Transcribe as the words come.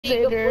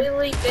He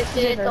completely missed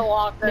it at the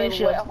locker and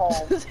went home.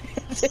 and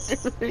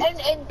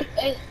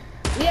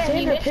yeah,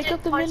 he missed pick it,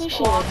 up the punched mini the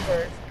shield.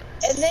 locker.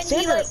 And then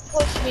he like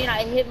pushed me and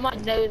I hit my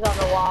nose on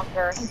the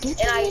locker. And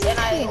I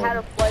had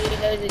a bloody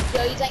nose and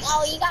Joey's like,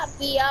 oh, you got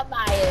beat up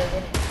by him,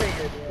 and it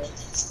triggered me.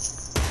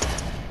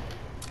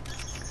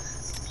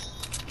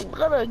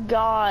 What a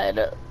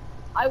god.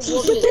 I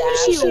whooped his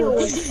ass.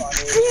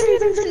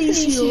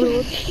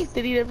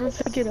 Did he ever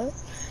pick it up?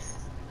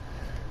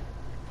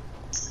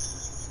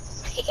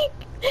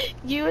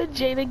 You and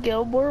Jada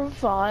Gilmore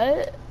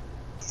fought?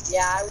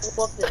 Yeah, I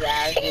whooped his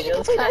ass, dude. It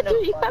was kind of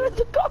funny. Out of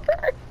the car.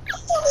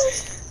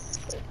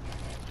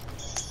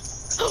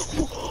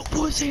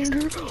 Boy,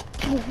 Xander.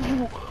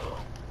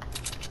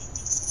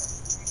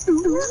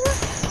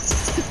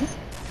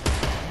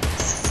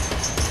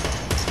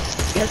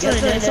 Guess what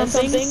I know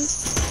something?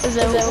 Is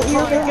that we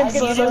were making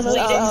fun of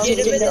get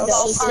him in the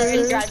golf cart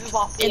and drive him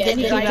off the edge. And then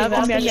he came out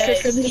and got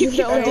sick and you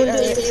know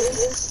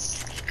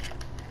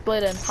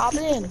Bladen, hop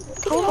in.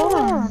 Come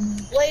on.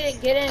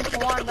 Bladen, get in.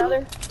 Come on,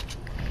 brother.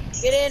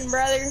 Get in,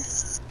 brother.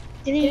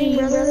 Get in,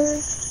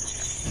 brother.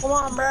 Come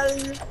on,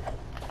 brother.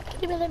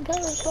 Give me them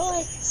colors,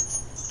 boy.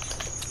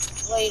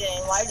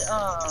 Bladen, why?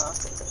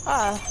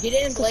 Get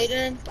in,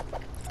 Bladen.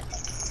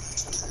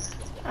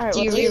 Alright, do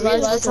you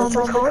realize what's on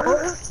the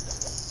car?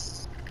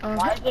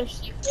 Why is there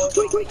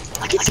C4? Wait,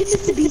 I can send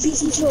this to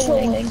BBC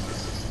trolling.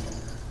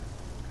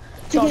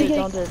 Don't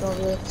do it.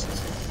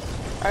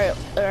 Alright,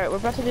 we're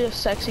about to do a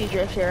sexy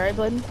drift here, right,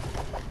 Bladen?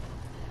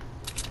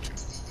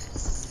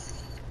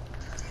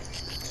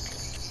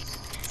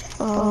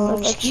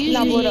 Excuse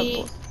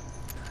me.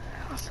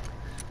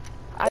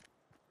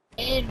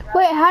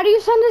 Wait, how do you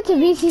send it to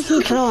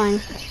VCC trolling?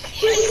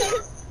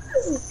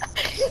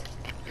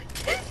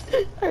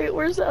 Alright,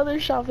 where's the other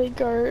shopping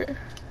cart?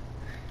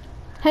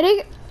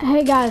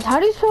 Hey guys, how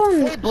do you spell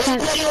Hey, Bladen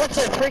wants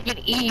to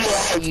freaking eat you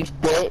out, you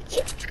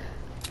bitch.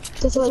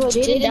 That's what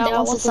Jaden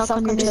wants to suck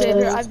on your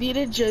toes. I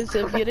beat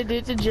Joseph. You gotta do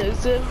it to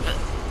Joseph.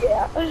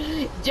 Yeah.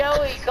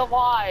 Joey, come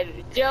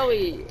on.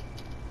 Joey.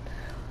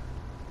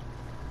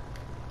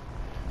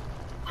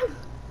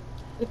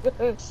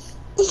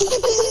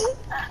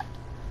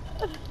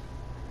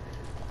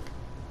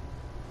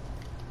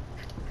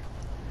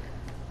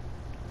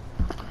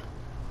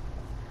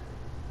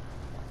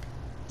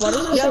 What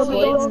is this?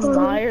 Bladen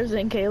Myers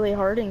and Kaylee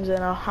Harding's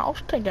in a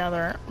house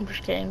together. I'm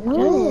just kidding.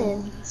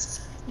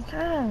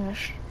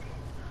 Gosh.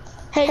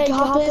 Hey,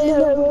 hop in,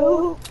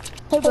 Hobo.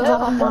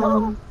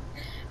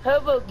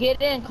 Hobo,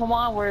 get in. Come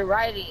on, we're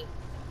riding.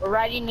 We're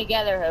riding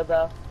together,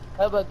 Hobo.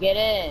 Hobo, get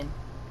in.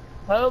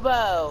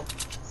 Hobo.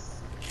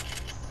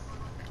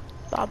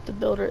 Bob the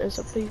Builder is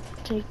a big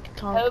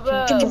TikTok.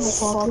 Hobo,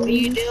 what are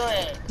you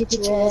doing? Get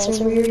your ass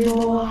over here,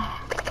 boy.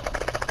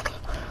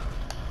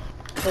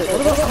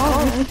 What about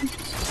calling?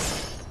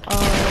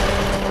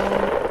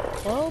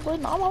 Well,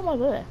 Bladen, I'm on my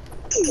way.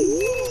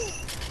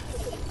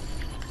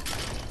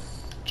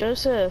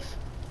 Joseph,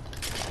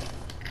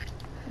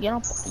 you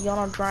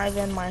wanna drive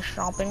in my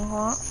shopping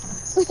cart?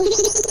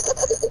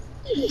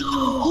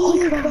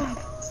 Holy crap!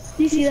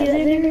 You see that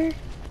nigger?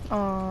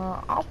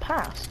 I'll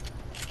pass.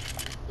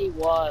 See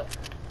what?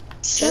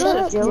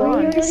 Joseph, come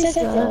on.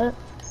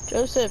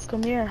 Joseph,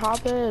 come here,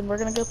 hop in. We're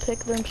gonna go pick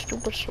them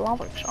stupid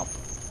slobbers up.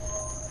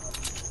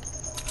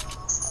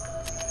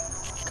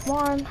 Come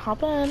on,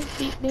 hop in.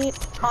 Beep beep.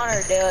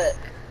 Connor, do it.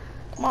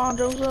 Come on,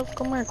 Joseph,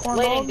 come here, corn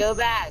Bladen, dog. go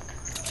back.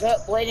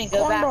 Bladen,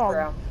 go back,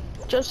 bro.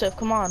 Joseph,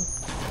 come on.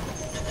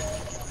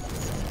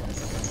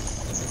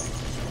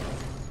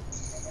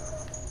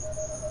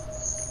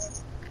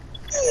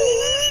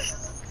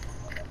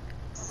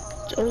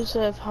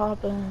 Joseph,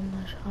 hop in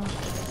the shop.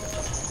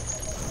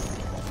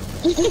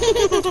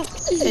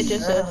 Hey,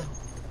 Joseph.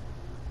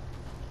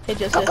 Hey,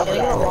 Joseph, can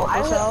you go to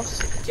Waffle's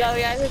house?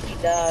 Joey, I hope you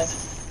die.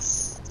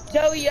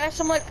 Joey, you asked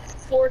them like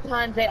 4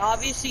 times. They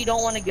obviously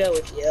don't want to go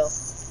with you.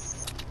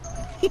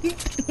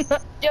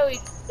 Joey,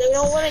 they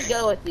don't want to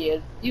go with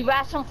you. You've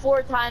asked them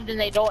 4 times and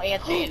they don't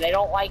answer you. They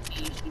don't like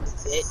you, you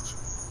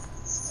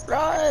bitch.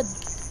 Run!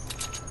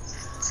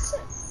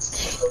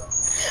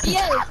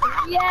 Yes,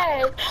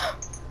 yes!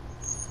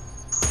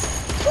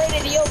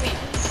 Bladen, heal me.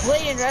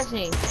 Bladen, rush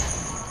me.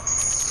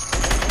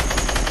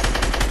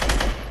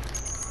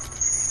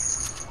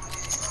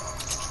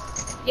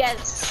 Yes.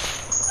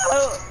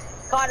 Oh,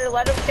 Connor,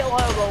 let him kill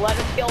Hobo. Let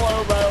him kill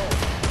Hobo.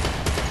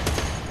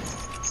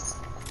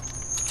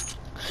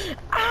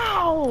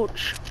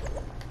 Ouch!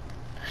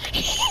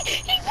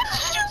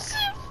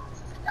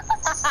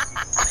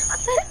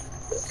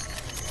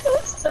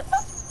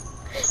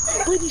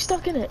 Bladen, you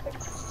stuck in it.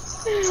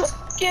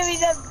 Give me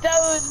them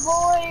toes,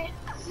 boy.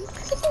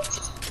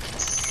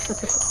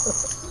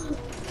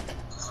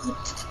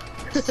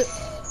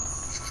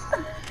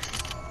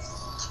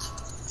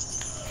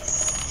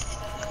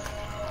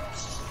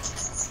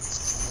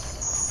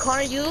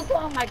 Connor, you look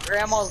like my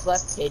grandma's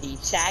left titty,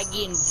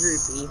 shaggy and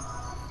droopy.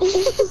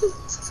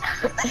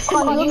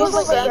 Connor, you look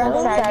like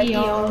saggy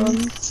on.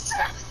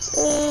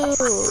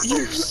 Ew,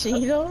 you've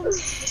seen them? Ew.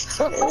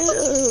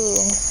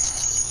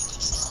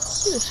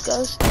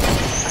 Disgusting.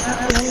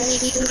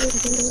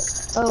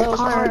 Oh,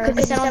 Connor, could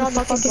they set on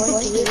the fucking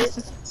plate?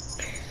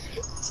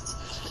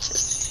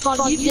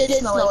 Connor, you did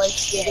smell like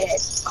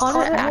shit.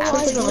 Connor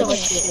actually smelled like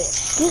shit.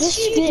 Yes,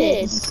 you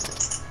did.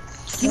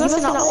 You must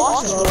have not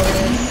washed it.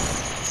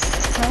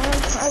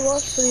 I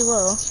washed pretty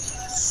well.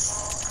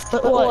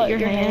 But what, your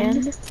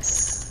hand?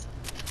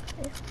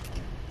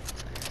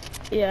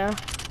 Yeah,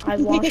 I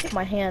washed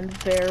my hand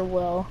very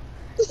well.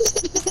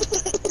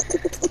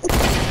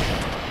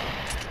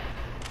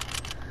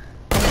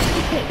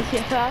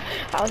 Yeah,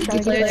 I was trying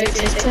to get it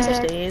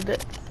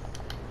tested.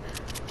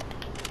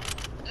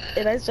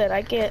 And I said,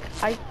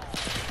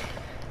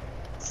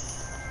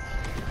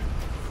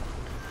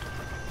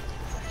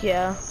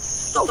 yeah.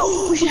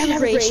 Oh, we should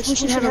have a race. We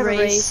should have a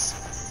race.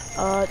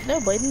 No,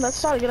 Bladen,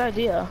 that's not a good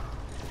idea.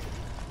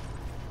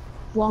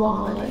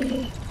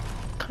 Why?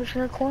 Cause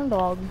you're a corn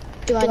dog.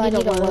 Do I need a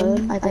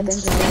loan? I think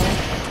so.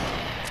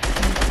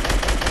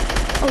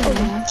 Oh,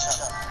 yeah.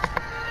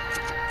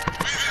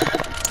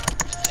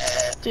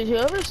 Dude,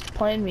 whoever's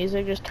playing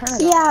music, just turn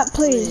it off. Yeah,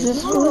 please,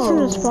 just listen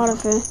to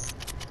Spotify.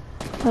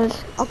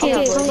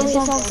 Okay, play a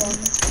song.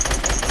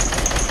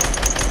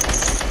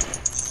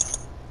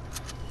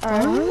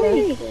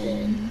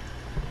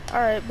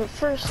 Alright, but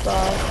first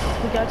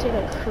off, we gotta take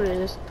a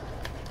cruise.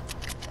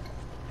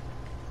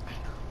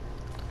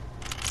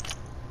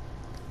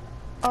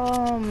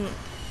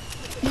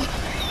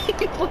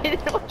 Wait,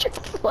 what's your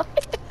plan?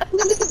 I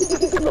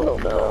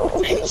don't know.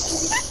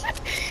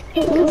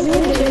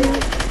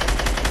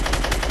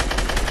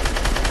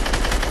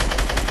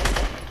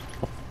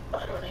 I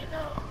don't even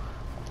know.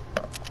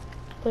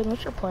 Wait,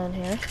 what's your plan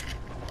here?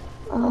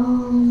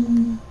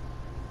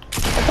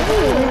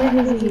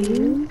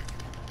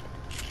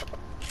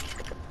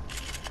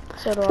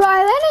 So do Bro,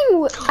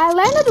 I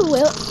landed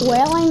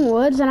Wailing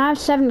Woods and I have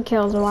 7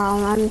 kills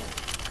while I'm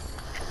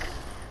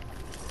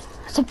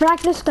to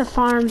practice the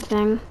farm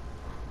thing.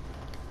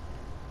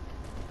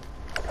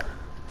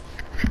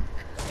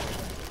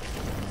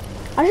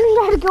 I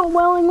just have to go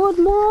Wailing Woods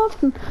more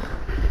often.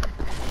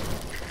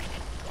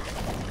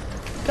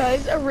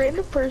 Guys, a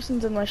random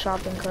person's in my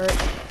shopping cart.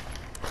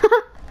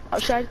 Oh,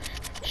 should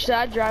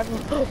I drive him?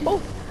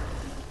 Oh!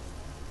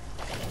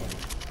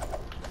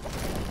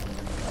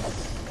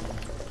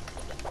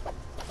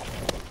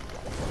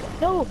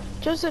 No,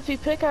 Joseph, he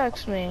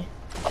pickaxed me.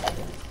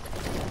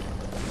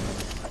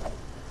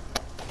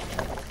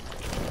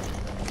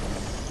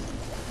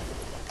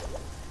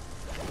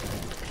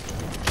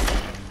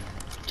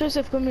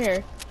 Joseph, come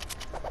here.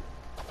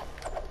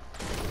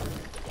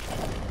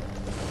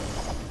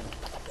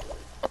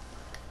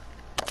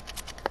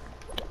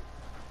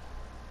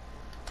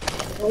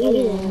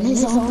 Aiden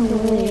is on the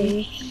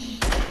way.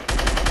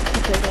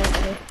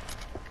 Okay.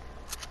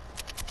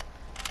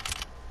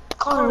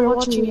 Connor,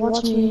 watch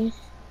me.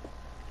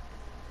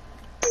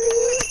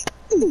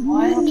 I'm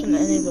not watching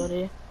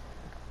anybody.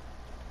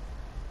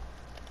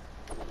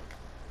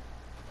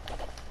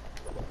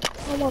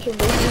 I'm watching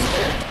baby.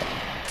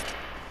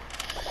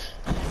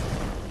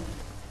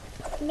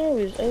 No,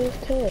 he's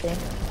AFK.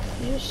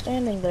 He's just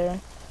standing there.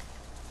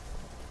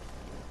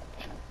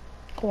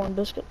 Corn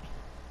biscuit.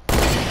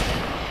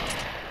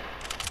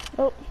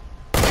 Oh.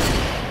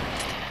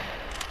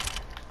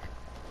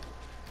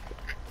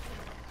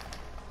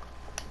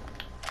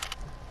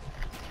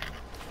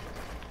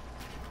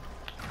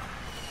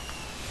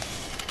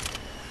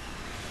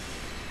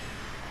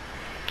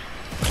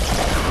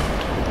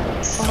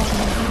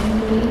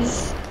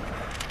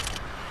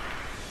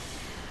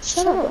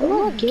 Shut up, I'm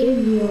not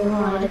giving you a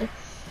ride.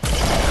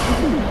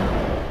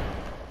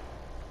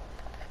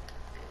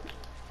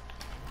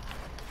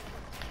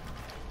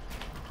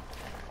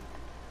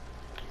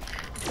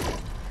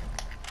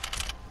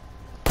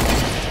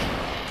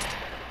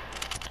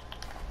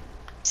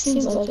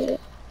 Seems like it.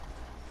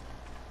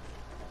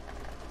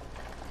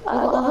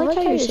 I like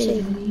how you're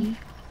saving me.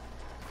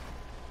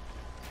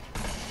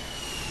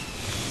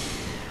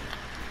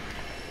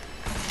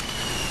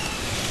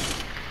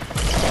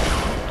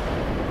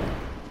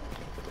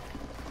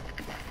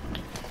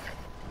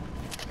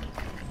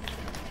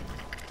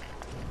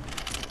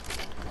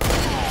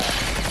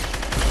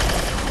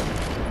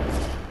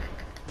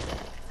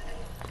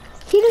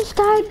 He just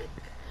died.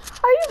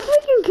 Are you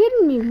freaking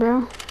kidding me,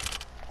 bro?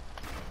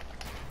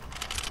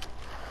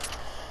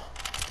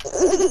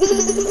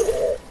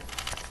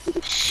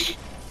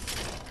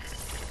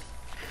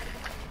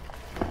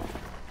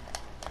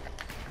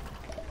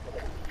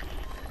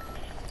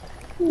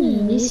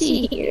 Is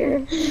he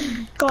here?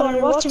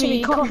 Connor, watch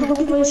me. Connor, look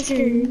at my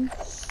screen.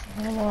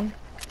 Hold on.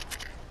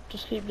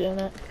 Just keep doing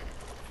it.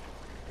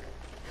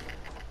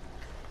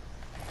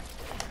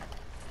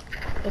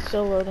 It's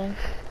still loading.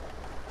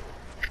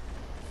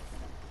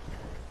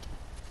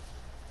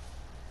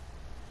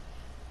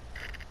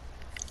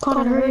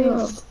 Connor, hurry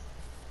up.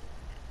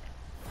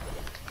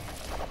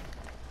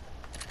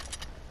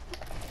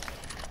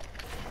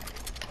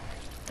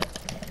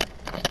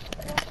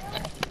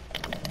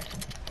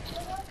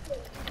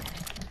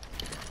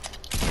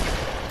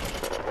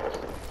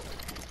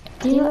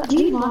 Do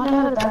you not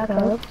know how to back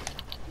up?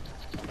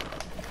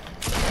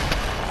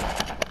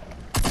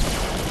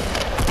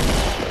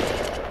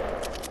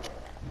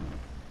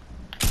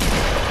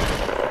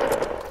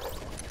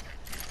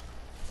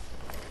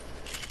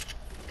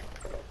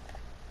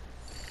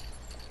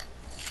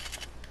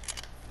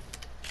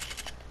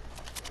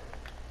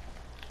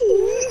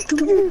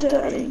 Come here,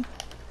 Daddy.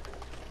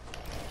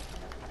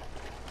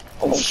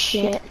 Oh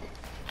shit.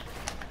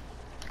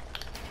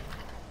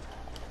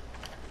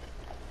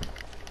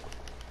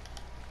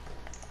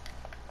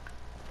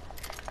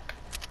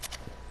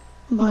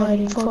 I'm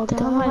hiding, fucked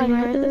up, hiding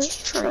right in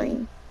this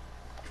train.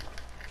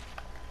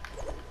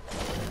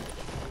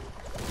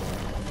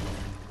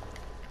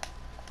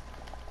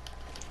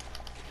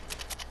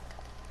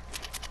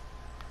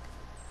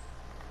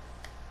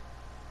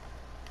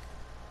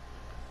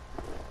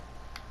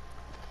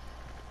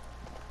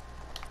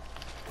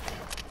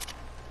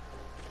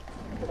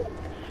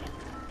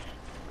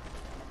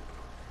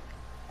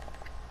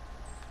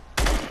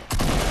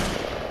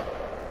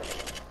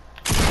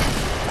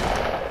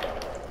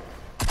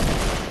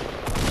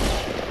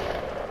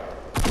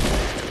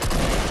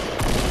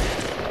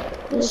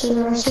 This is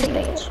our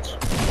signature.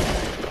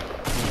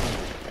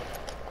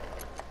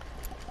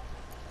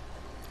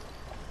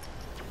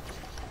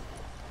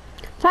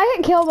 If I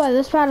get killed by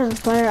this bad as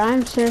a player,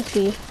 I'm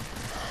seriously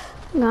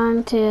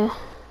going to.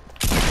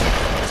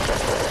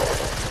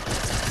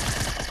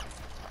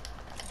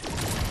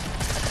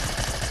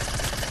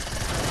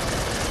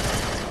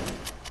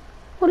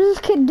 What is this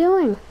kid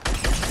doing?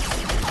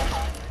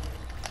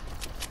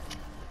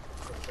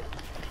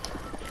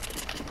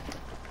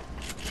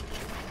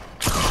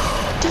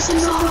 There's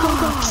another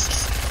box.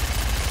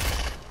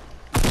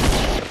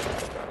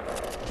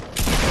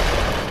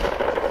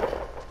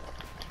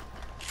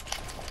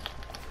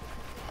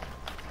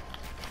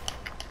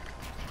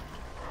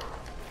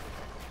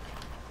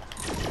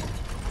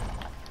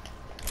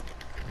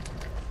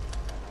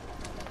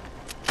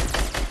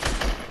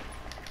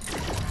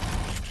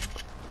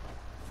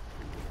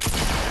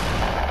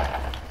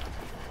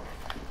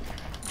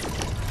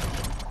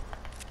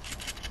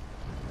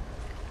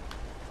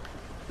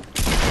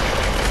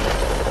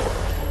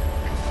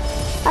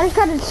 I just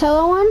got a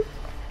solo win.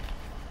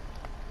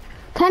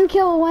 10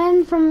 kill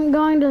win from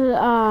going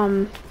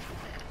to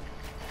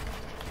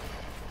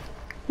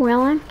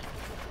Whaling.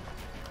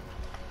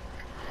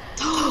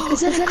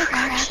 Is that a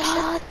crack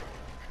shot?